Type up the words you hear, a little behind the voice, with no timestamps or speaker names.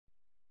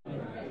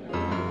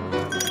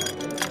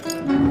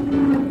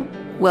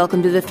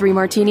Welcome to the Three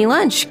Martini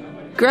Lunch.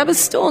 Grab a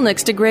stool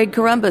next to Greg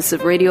Columbus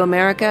of Radio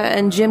America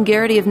and Jim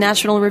Geraghty of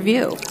National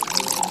Review.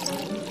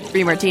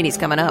 Three martinis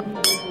coming up.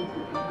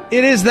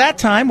 It is that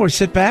time where we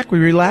sit back, we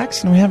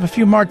relax, and we have a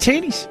few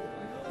martinis.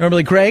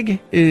 Normally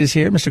Greg is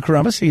here, Mr.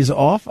 Columbus. He's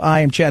off.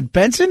 I am Chad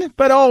Benson,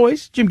 but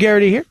always Jim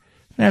Geraghty here,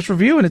 National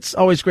Review, and it's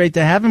always great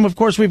to have him. Of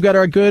course, we've got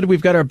our good,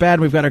 we've got our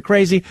bad, we've got our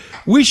crazy.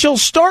 We shall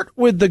start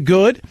with the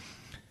good.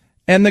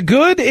 And the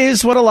good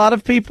is what a lot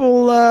of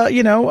people,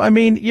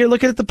 you're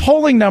looking at the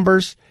polling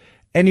numbers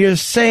and you're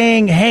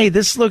saying, hey,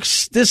 this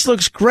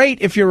looks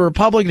great. If you're a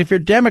Republican, if you're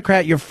a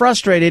Democrat, you're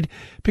frustrated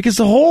because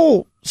the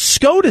whole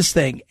SCOTUS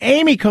thing,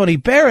 Amy Coney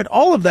Barrett,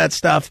 all of that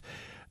stuff.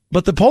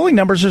 But the polling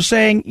numbers are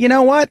saying, you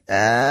know what?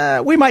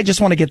 We might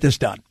just want to get this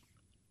done.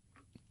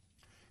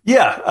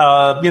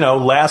 Yeah.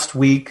 Last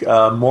week,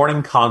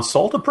 Morning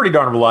Consult, a pretty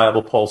darn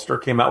reliable pollster,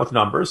 came out with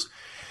numbers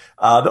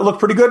that looked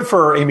pretty good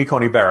for Amy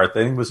Coney Barrett. I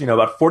think it was,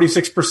 about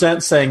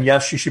 46% saying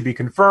yes, she should be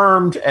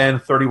confirmed,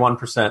 and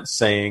 31%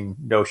 saying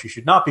no, she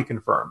should not be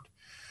confirmed.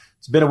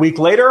 It's been a week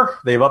later.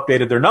 They've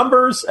updated their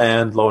numbers,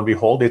 and lo and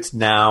behold, it's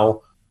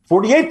now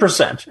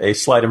 48%, a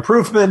slight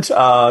improvement.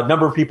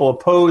 Number of people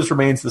opposed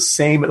remains the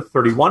same at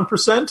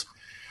 31%.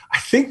 I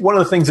think one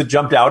of the things that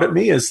jumped out at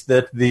me is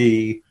that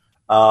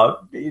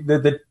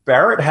that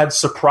Barrett had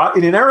surprised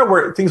in an era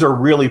where things are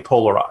really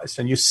polarized,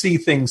 and you see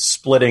things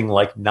splitting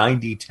like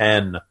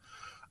 90-10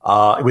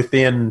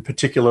 within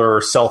particular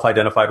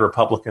self-identified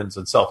Republicans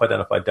and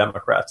self-identified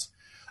Democrats.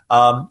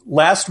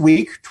 Last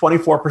week,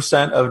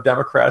 24% of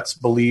Democrats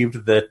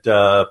believed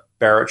that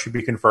Barrett should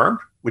be confirmed,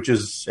 which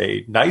is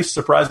a nice,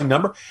 surprising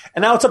number.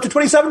 And now it's up to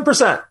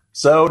 27%.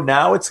 So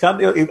now it's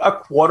kind of a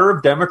quarter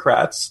of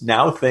Democrats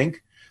now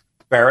think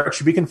Barrett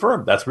should be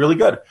confirmed. That's really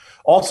good.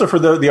 Also, for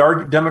the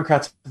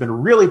Democrats have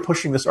been really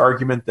pushing this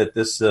argument that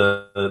this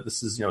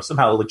is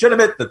somehow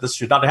illegitimate, that this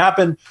should not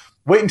happen.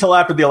 Wait until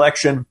after the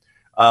election,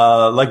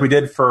 like we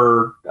did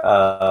for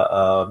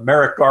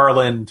Merrick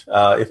Garland.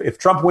 If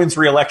Trump wins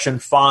re-election,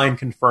 fine,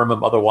 confirm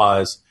him.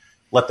 Otherwise,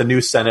 let the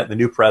new Senate and the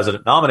new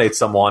president nominate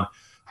someone.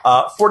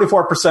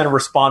 44% of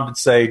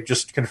respondents say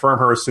just confirm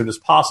her as soon as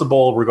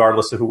possible,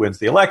 regardless of who wins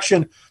the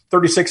election.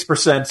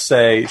 36%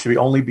 say it should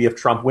only be if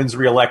Trump wins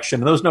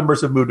re-election. And those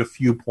numbers have moved a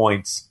few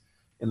points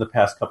in the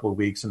past couple of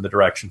weeks in the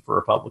direction for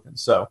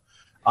Republicans. So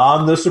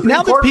on the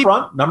Supreme Court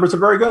front, numbers are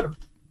very good.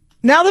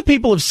 Now that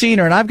people have seen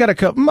her, and I've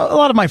got a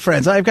lot of my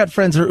friends, I've got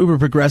friends that are uber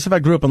progressive. I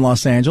grew up in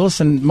Los Angeles,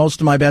 and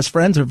most of my best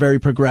friends are very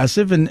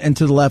progressive and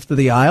to the left of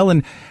the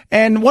aisle.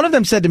 And one of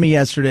them said to me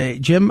yesterday,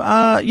 Jim,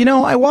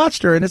 I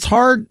watched her, and it's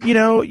hard,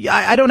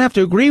 I don't have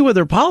to agree with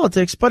her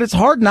politics, but it's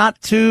hard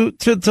not to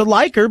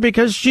like her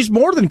because she's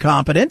more than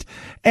competent,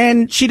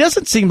 and she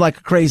doesn't seem like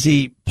a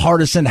crazy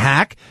partisan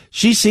hack.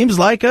 She seems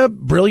like a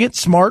brilliant,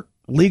 smart,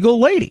 legal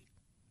lady.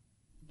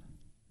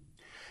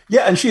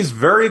 Yeah, and she's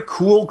very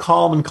cool,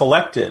 calm, and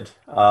collected.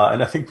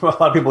 And I think a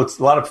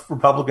lot of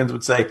Republicans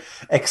would say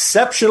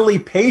exceptionally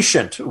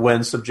patient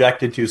when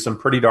subjected to some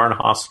pretty darn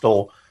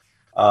hostile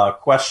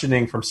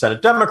questioning from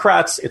Senate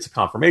Democrats. It's a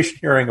confirmation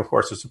hearing. Of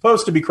course, it's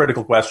supposed to be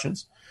critical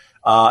questions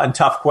and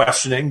tough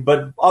questioning.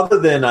 But other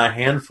than a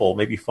handful,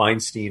 maybe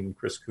Feinstein and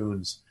Chris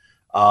Coons,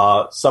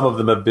 some of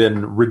them have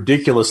been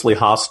ridiculously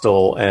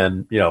hostile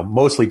and,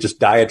 mostly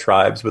just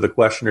diatribes with a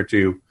question or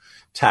two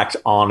tacked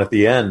on at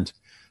the end.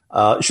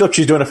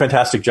 She's doing a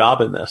fantastic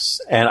job in this.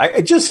 And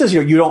it just says,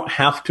 you don't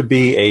have to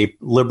be a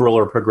liberal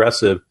or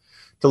progressive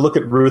to look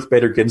at Ruth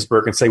Bader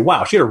Ginsburg and say,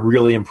 wow, she had a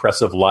really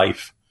impressive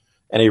life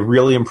and a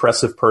really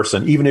impressive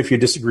person, even if you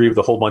disagree with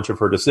a whole bunch of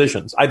her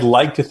decisions. I'd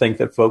like to think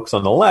that folks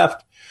on the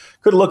left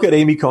could look at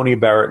Amy Coney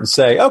Barrett and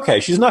say, okay,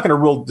 she's not going to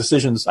rule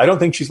decisions. I don't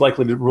think she's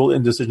likely to rule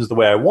in decisions the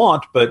way I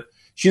want, but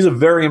she's a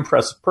very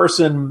impressive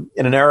person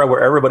in an era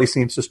where everybody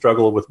seems to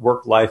struggle with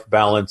work-life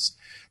balance.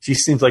 She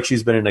seems like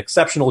she's been an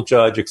exceptional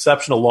judge,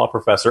 exceptional law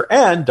professor,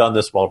 and done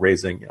this while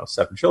raising,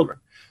 7 children.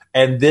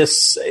 And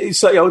this, it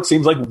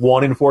seems like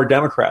 1 in 4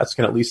 Democrats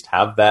can at least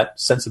have that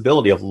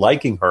sensibility of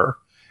liking her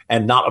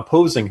and not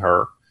opposing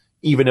her,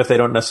 even if they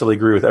don't necessarily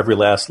agree with every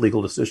last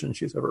legal decision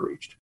she's ever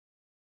reached.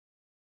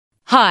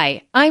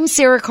 Hi, I'm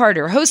Sarah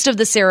Carter, host of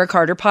the Sarah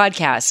Carter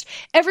Podcast.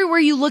 Everywhere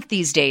you look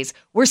these days,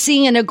 we're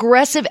seeing an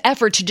aggressive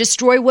effort to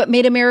destroy what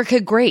made America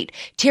great,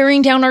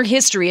 tearing down our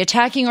history,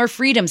 attacking our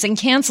freedoms, and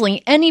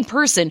canceling any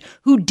person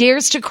who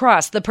dares to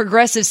cross the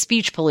progressive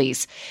speech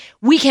police.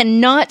 We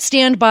cannot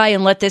stand by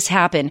and let this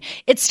happen.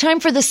 It's time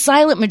for the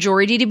silent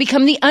majority to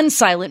become the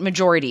unsilent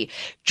majority.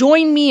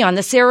 Join me on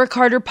the Sarah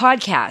Carter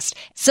Podcast.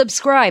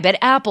 Subscribe at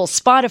Apple,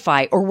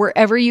 Spotify, or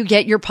wherever you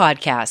get your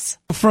podcasts.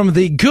 From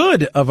the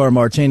good of our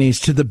martinis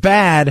to the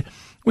bad,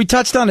 we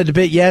touched on it a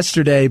bit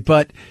yesterday,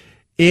 but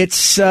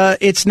it's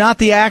not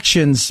the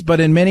actions, but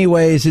in many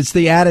ways it's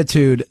the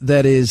attitude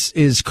that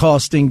is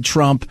costing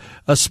Trump,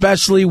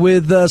 especially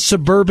with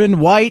suburban,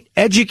 white,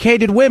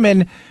 educated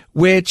women,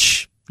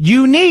 which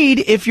you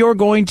need if you're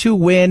going to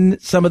win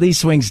some of these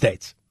swing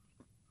states.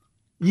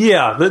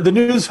 Yeah, the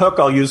news hook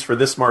I'll use for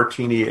this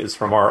martini is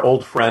from our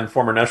old friend,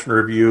 former National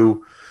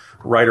Review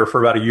writer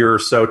for about a year or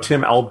so,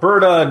 Tim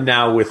Alberta,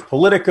 now with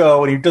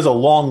Politico, and he does a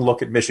long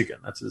look at Michigan.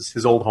 That's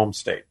his old home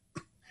state.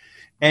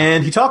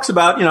 And he talks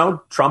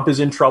about, Trump is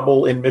in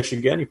trouble in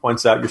Michigan. He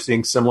points out you're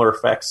seeing similar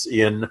effects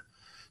in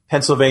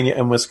Pennsylvania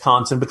and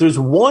Wisconsin. But there's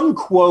one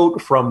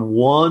quote from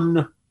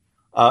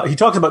he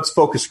talks about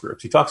focus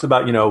groups. He talks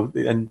about,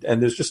 and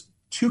there's just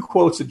two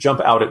quotes that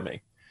jump out at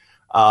me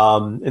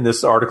in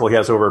this article he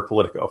has over at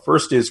Politico.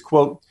 First is,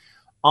 quote,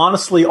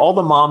 "Honestly, all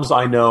the moms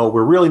I know,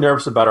 we're really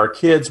nervous about our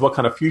kids, what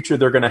kind of future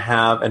they're going to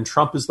have, and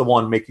Trump is the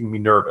one making me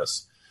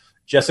nervous.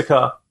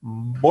 Jessica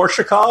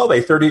Morshakov,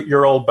 a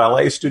 38-year-old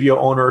ballet studio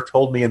owner,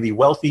 told me in the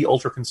wealthy,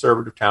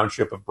 ultra-conservative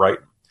township of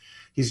Brighton.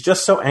 He's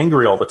just so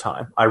angry all the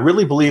time. I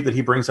really believe that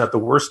he brings out the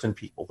worst in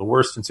people, the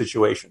worst in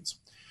situations."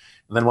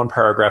 And then one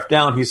paragraph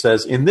down, he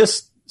says, "In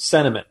this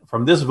sentiment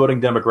from this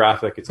voting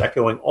demographic, it's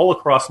echoing all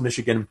across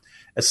Michigan,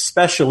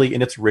 especially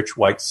in its rich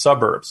white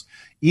suburbs.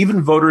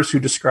 Even voters who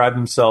describe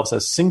themselves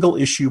as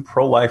single-issue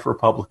pro-life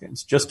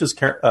Republicans, just as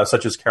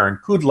such as Karen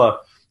Kudla,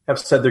 have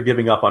said they're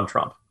giving up on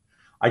Trump.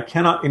 I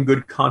cannot in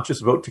good conscience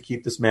vote to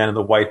keep this man in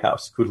the White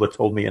House," Kudla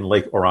told me in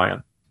Lake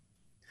Orion.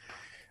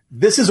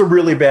 This is a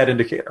really bad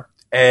indicator.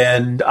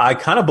 And I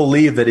kind of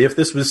believe that if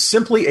this was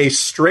simply a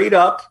straight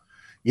up,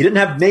 you didn't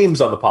have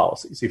names on the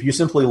policies, if you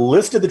simply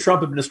listed the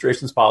Trump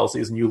administration's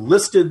policies and you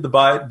listed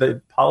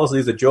the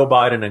policies that Joe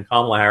Biden and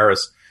Kamala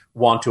Harris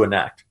want to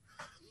enact,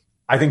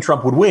 I think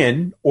Trump would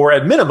win, or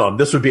at minimum,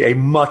 this would be a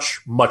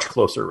much, much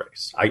closer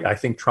race. I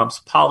think Trump's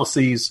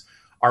policies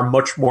are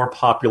much more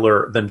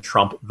popular than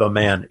Trump the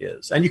man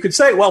is. And you could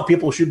say, well,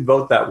 people shouldn't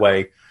vote that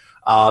way.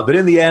 But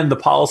in the end, the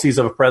policies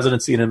of a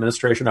presidency and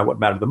administration are what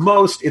matter the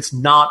most. It's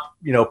not,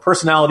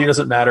 personality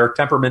doesn't matter.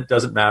 Temperament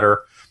doesn't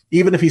matter.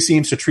 Even if he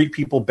seems to treat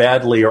people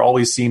badly or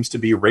always seems to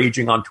be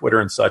raging on Twitter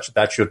and such,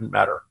 that shouldn't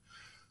matter.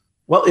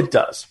 Well, it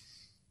does.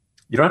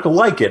 You don't have to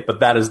like it, but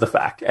that is the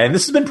fact. And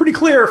this has been pretty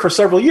clear for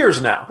several years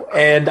now.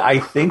 And I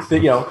think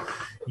that,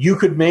 you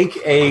could make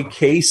a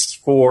case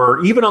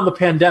for, even on the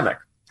pandemic.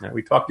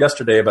 We talked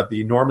yesterday about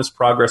the enormous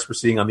progress we're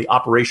seeing on the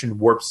Operation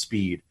Warp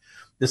Speed,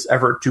 this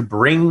effort to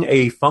bring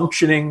a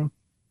functioning,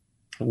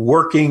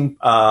 working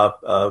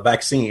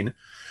vaccine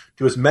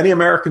to as many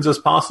Americans as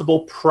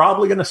possible,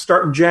 probably going to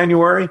start in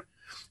January,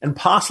 and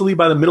possibly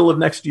by the middle of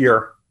next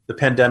year, the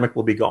pandemic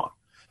will be gone.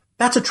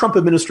 That's a Trump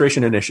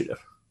administration initiative,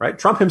 right?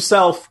 Trump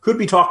himself could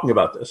be talking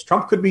about this.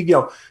 Trump could be,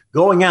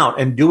 going out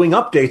and doing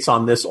updates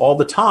on this all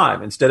the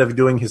time instead of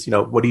doing his,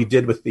 what he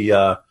did with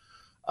the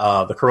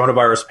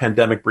coronavirus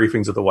pandemic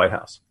briefings at the White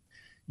House.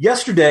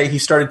 Yesterday, he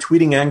started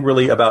tweeting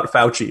angrily about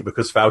Fauci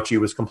because Fauci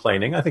was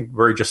complaining, I think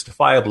very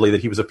justifiably,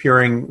 that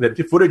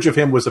that footage of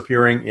him was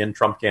appearing in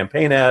Trump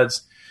campaign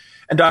ads.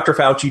 And Dr.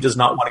 Fauci does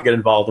not want to get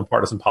involved in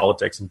partisan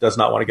politics and does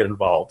not want to get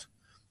involved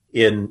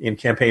in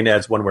campaign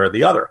ads one way or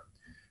the other.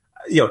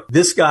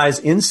 This guy's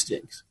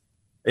instincts,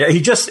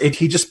 he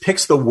just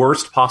picks the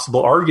worst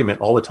possible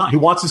argument all the time. He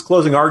wants his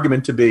closing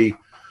argument to be, who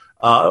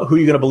are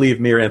you going to believe,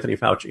 me or Anthony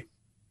Fauci?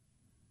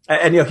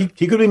 And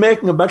he could be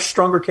making a much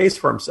stronger case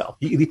for himself.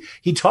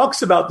 He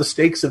talks about the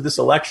stakes of this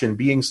election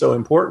being so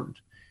important,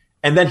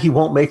 and then he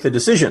won't make the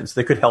decisions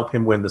that could help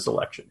him win this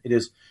election. It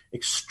is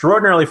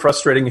extraordinarily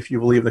frustrating if you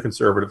believe the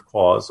conservative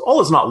cause.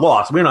 All is not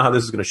lost. We don't know how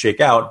this is going to shake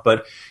out,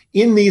 but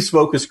in these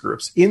focus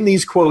groups, in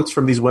these quotes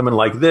from these women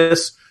like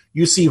this,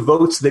 you see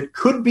votes that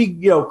could be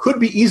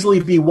easily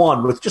be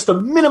won with just a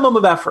minimum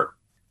of effort,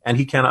 and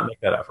he cannot make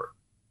that effort.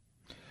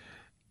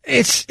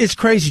 It's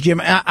crazy,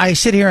 Jim. I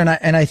sit here and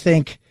I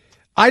think,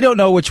 I don't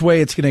know which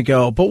way it's going to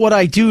go, but what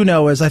I do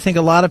know is I think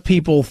a lot of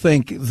people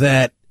think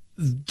that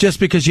just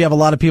because you have a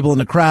lot of people in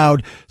the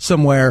crowd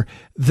somewhere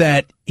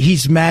that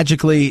he's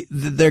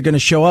they're going to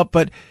show up.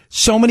 But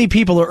so many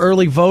people are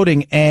early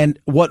voting, and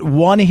what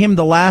won him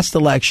the last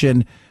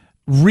election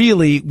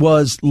really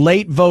was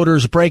late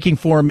voters breaking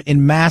for him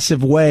in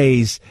massive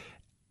ways.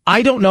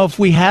 I don't know if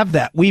we have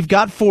that. We've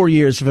got 4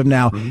 years of him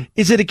now. Mm-hmm.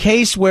 Is it a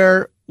case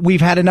where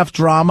we've had enough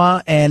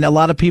drama and a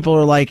lot of people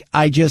are like,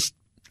 it's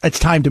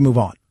time to move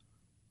on?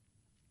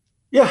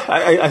 Yeah,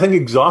 I think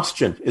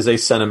exhaustion is a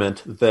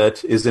sentiment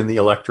that is in the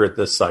electorate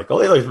this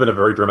cycle. It's been a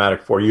very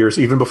dramatic 4 years,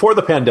 even before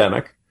the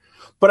pandemic.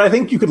 But I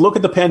think you could look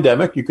at the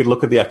pandemic, you could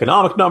look at the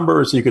economic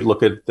numbers, you could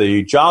look at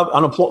the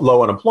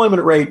low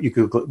unemployment rate, you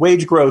could look at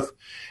wage growth,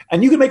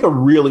 and you could make a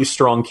really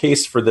strong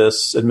case for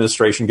this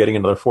administration getting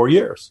another 4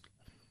 years.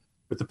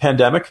 With the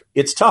pandemic,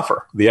 it's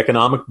tougher. The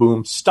economic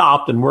boom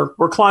stopped, and we're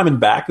climbing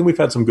back, and we've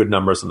had some good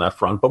numbers on that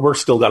front, but we're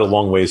still got a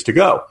long ways to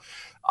go.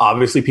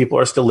 Obviously, people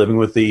are still living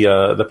with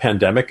the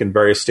pandemic in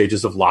various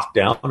stages of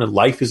lockdown, and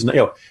life is,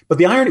 but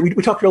the irony,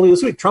 we talked earlier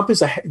this week, Trump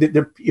is,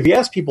 if you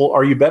ask people,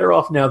 are you better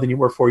off now than you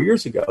were 4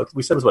 years ago?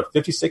 We said it was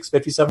 56,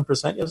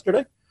 57%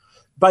 yesterday.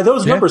 By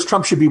those numbers,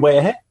 Trump should be way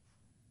ahead.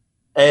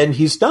 And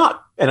he's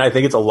not. And I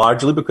think it's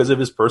largely because of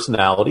his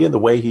personality and the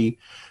way he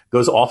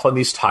goes off on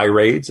these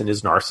tirades and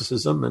his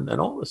narcissism and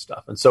all this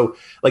stuff. And so,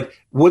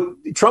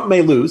 Trump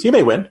may lose. He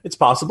may win. It's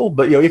possible.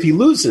 But, if he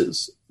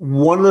loses,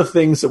 one of the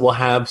things that will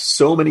have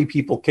so many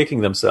people kicking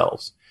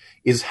themselves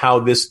is how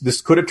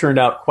this could have turned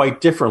out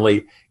quite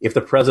differently if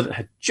the president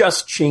had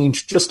just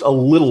changed just a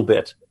little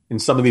bit in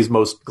some of these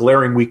most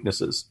glaring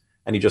weaknesses,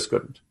 and he just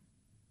couldn't.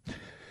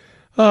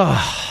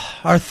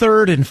 Our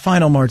third and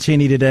final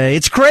martini today.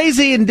 It's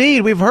crazy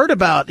indeed. We've heard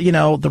about,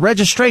 the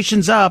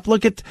registration's up.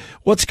 Look at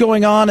what's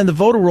going on in the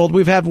voter world.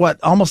 We've had,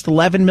 almost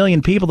 11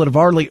 million people that have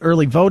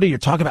early voted. You're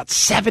talking about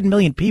 7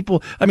 million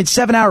people.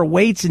 7-hour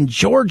waits in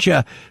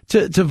Georgia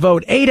to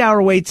vote,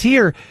 8-hour waits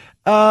here.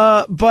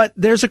 But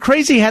there's a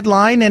crazy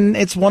headline, and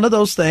it's one of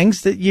those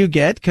things that you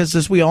get because,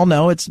 as we all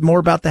know, it's more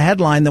about the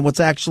headline than what's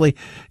actually,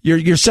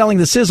 you're selling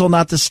the sizzle,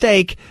 not the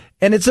steak.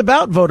 And it's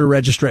about voter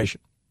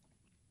registration.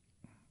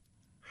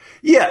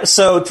 Yeah,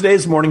 so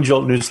today's Morning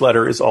Jolt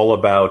newsletter is all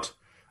about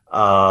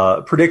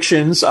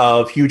predictions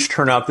of huge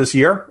turnout this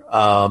year.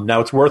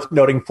 Now, it's worth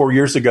noting 4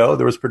 years ago,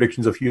 there was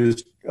predictions of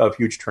huge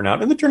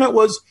turnout, and the turnout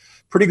was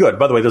pretty good.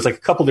 By the way, there's a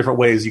couple different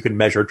ways you can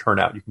measure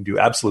turnout. You can do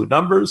absolute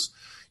numbers.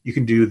 You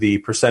can do the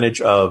percentage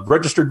of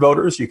registered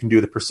voters. You can do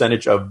the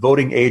percentage of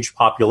voting age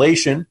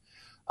population.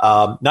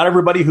 Not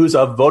everybody who's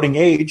of voting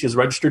age is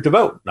registered to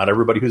vote. Not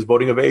everybody who's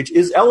voting of age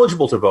is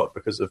eligible to vote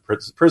because of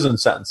prison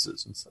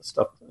sentences and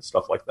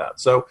stuff like that.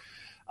 So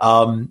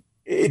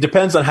it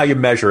depends on how you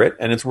measure it.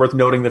 And it's worth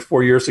noting that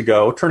 4 years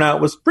ago,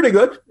 turnout was pretty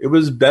good. It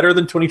was better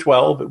than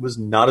 2012. It was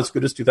not as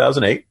good as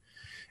 2008.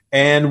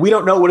 And we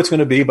don't know what it's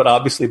going to be, but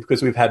obviously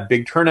because we've had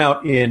big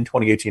turnout in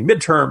 2018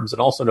 midterms and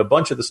also in a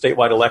bunch of the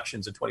statewide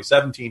elections in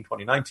 2017,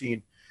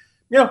 2019,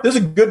 there's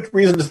a good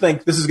reason to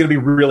think this is going to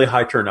be really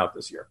high turnout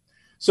this year.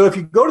 So if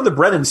you go to the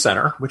Brennan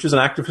Center, which is an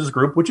activist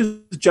group, which is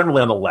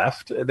generally on the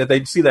left, that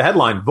they see the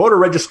headline, voter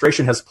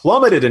registration has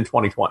plummeted in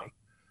 2020.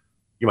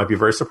 You might be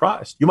very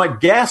surprised. You might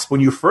gasp when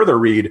you further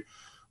read,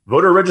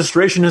 voter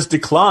registration has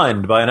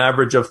declined by an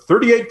average of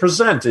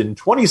 38% in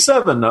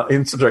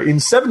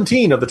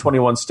 17 of the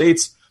 21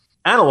 states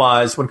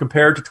analyzed when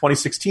compared to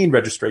 2016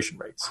 registration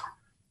rates.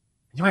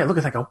 You might look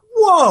at that and go,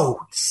 whoa,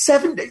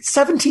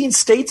 17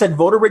 states had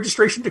voter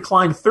registration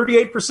declined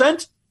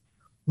 38%?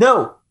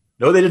 No,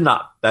 they did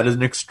not. That is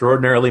an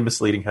extraordinarily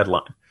misleading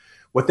headline.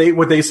 What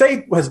they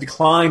say has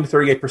declined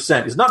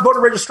 38% is not voter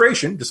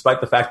registration,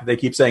 despite the fact that they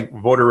keep saying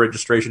voter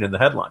registration in the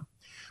headline.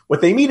 What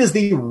they mean is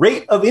the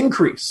rate of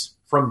increase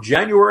from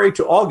January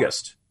to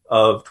August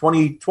of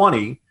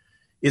 2020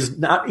 is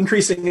not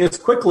increasing as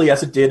quickly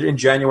as it did in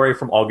January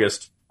from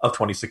August of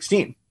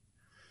 2016.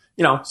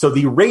 So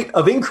the rate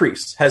of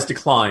increase has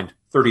declined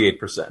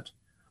 38%.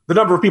 The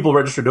number of people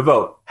registered to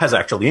vote has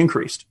actually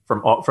increased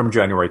from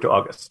January to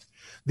August.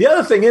 The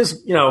other thing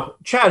is,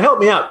 Chad, help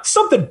me out.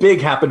 Something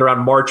big happened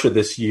around March of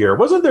this year.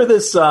 Wasn't there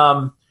this,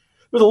 there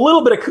was a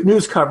little bit of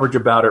news coverage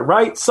about it,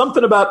 right?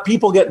 Something about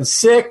people getting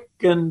sick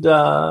and,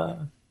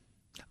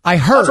 I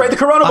heard. That's right, the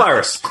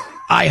coronavirus.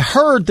 I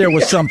heard there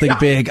was something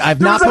big. I've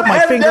not put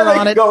my finger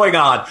on it. Going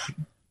on.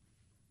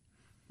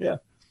 Yeah.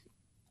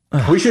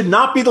 We should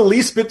not be the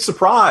least bit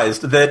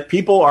surprised that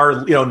people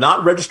are,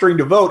 not registering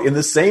to vote in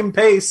the same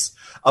pace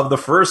of the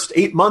first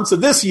 8 months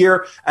of this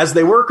year as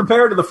they were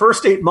compared to the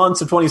first 8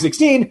 months of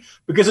 2016,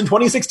 because in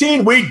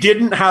 2016, we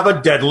didn't have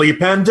a deadly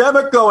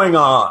pandemic going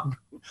on.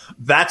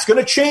 That's going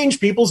to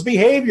change people's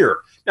behavior.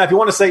 Now, if you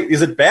want to say,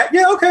 is it bad?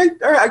 Yeah, okay.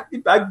 All right.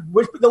 I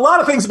wish a lot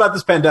of things about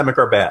this pandemic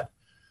are bad.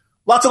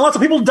 Lots and lots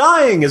of people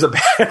dying is a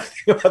bad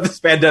thing about this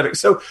pandemic.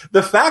 So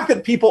the fact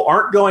that people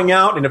aren't going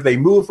out, and if they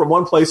move from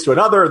one place to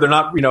another, they're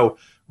not,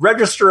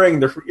 registering,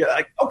 they're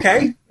like,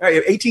 okay,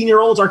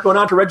 18-year-olds aren't going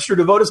out to register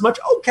to vote as much.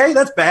 Okay,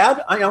 that's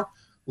bad. I know.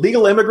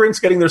 Legal immigrants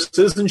getting their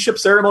citizenship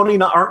ceremony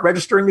aren't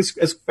registering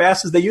as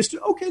fast as they used to.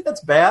 Okay,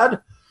 that's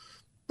bad.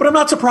 But I'm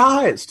not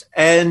surprised.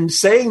 And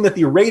saying that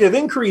the rate of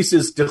increase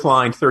is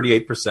declined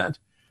 38%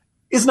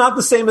 is not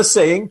the same as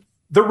saying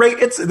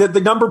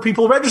the number of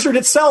people registered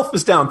itself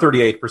is down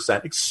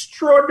 38%.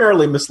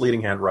 Extraordinarily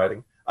misleading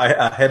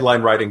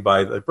headline writing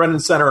by the Brennan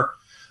Center.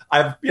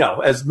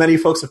 As many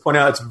folks have pointed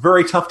out, it's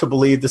very tough to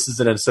believe this is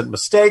an innocent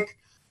mistake.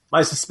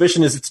 My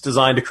suspicion is it's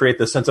designed to create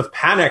this sense of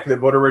panic that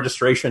voter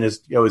registration is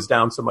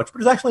down so much,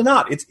 but it's actually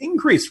not. It's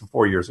increased from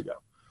 4 years ago.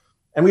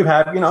 And we've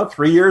had,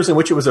 3 years in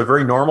which it was a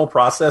very normal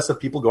process of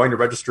people going to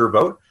register to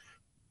vote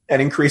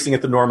and increasing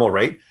at the normal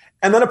rate.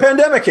 And then a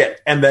pandemic hit,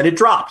 and then it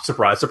dropped.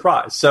 Surprise,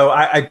 surprise. So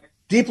I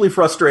deeply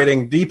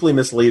frustrating, deeply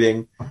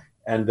misleading,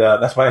 and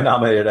that's why I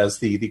nominated it as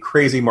the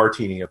crazy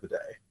martini of the day.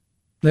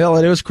 Well,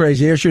 it was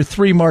crazy. There's your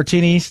three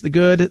martinis, the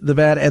good, the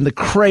bad, and the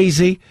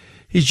crazy.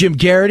 He's Jim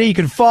Geraghty. You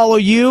can follow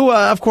you,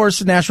 of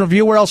course, National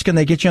Review. Where else can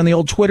they get you on the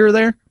old Twitter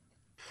there?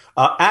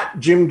 At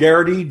Jim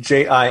Geraghty,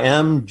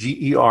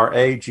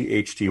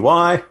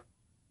 JimGeraghty.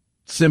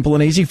 Simple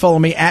and easy. Follow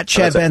me at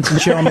Chad Benson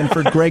Showman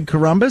for Greg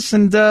Corombos.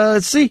 And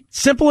let's see,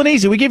 simple and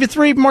easy. We give you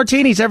three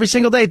martinis every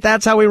single day.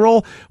 That's how we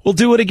roll. We'll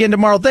do it again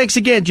tomorrow. Thanks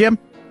again, Jim.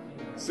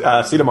 See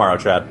you tomorrow,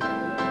 Chad.